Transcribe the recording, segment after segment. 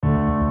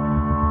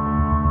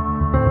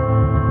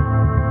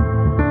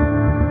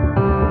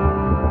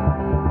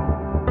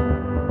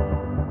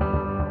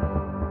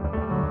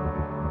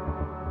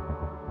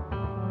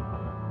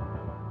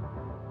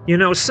You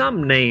know,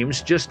 some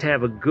names just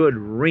have a good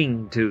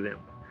ring to them.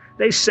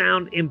 They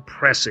sound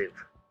impressive.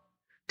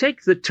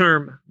 Take the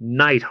term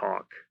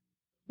Nighthawk.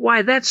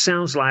 Why, that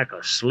sounds like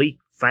a sleek,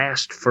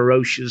 fast,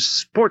 ferocious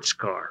sports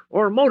car,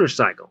 or a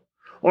motorcycle,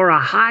 or a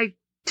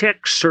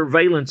high-tech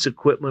surveillance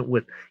equipment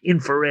with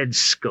infrared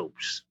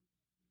scopes.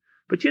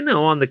 But you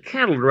know, on the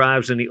cattle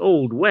drives in the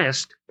Old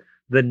West,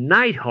 the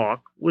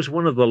Nighthawk was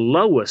one of the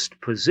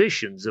lowest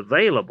positions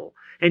available,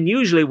 and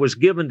usually was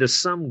given to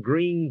some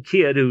green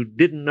kid who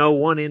didn't know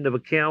one end of a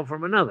cow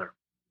from another.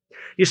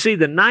 You see,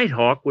 the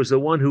Nighthawk was the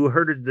one who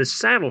herded the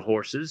saddle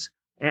horses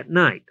at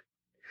night.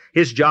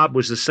 His job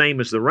was the same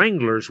as the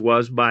wrangler's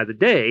was by the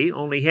day,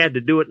 only he had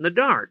to do it in the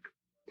dark.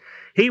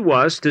 He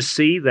was to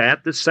see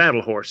that the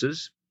saddle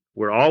horses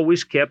were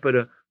always kept at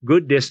a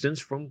good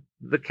distance from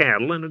the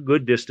cattle and a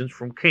good distance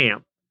from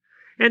camp,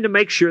 and to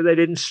make sure they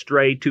didn't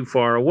stray too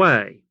far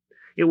away.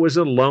 It was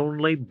a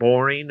lonely,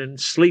 boring, and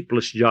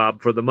sleepless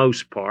job for the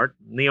most part,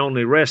 and the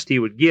only rest he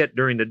would get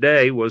during the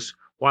day was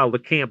while the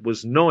camp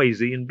was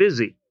noisy and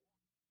busy.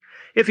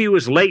 If he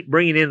was late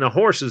bringing in the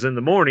horses in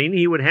the morning,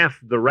 he would have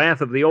the wrath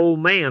of the old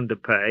man to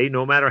pay,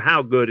 no matter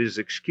how good his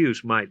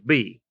excuse might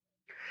be.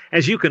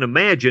 As you can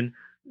imagine,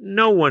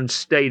 no one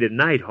stayed a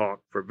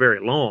Nighthawk for very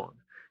long.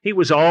 He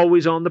was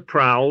always on the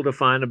prowl to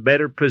find a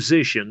better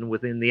position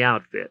within the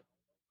outfit.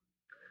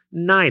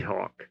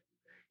 Nighthawk.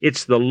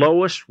 It's the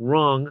lowest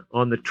rung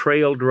on the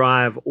trail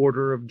drive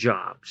order of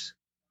jobs.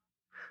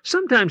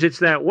 Sometimes it's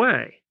that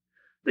way.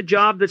 The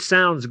job that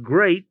sounds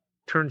great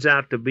turns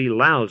out to be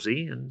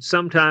lousy, and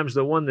sometimes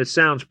the one that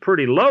sounds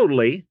pretty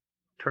lowly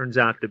turns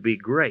out to be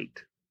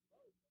great.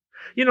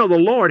 You know, the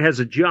Lord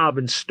has a job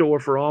in store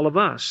for all of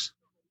us.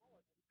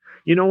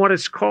 You know what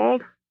it's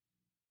called?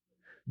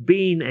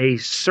 Being a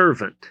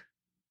servant.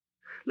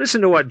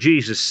 Listen to what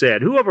Jesus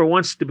said. Whoever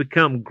wants to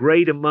become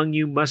great among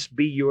you must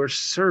be your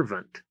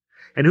servant,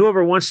 and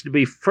whoever wants to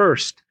be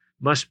first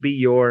must be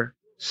your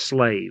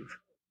slave.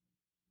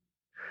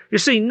 You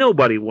see,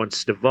 nobody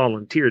wants to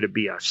volunteer to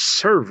be a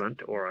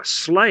servant or a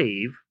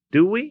slave,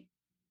 do we?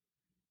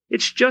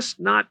 It's just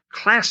not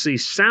classy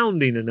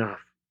sounding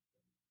enough.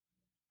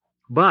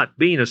 But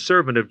being a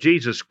servant of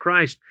Jesus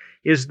Christ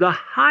is the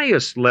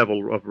highest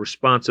level of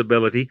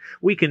responsibility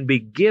we can be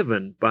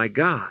given by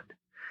God.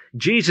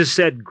 Jesus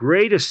said,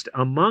 "Greatest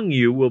among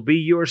you will be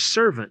your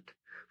servant.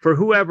 For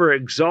whoever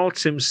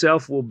exalts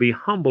himself will be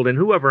humbled, and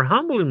whoever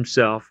humbles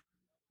himself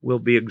will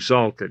be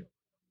exalted."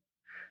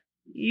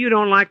 You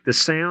don't like the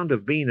sound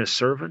of being a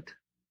servant,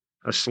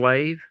 a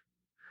slave?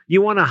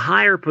 You want a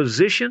higher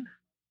position?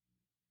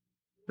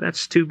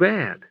 That's too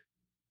bad.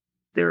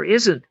 There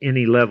isn't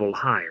any level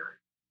higher.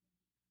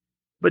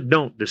 But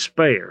don't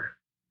despair.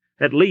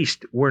 At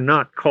least we're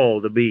not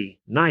called to be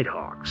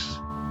Nighthawks.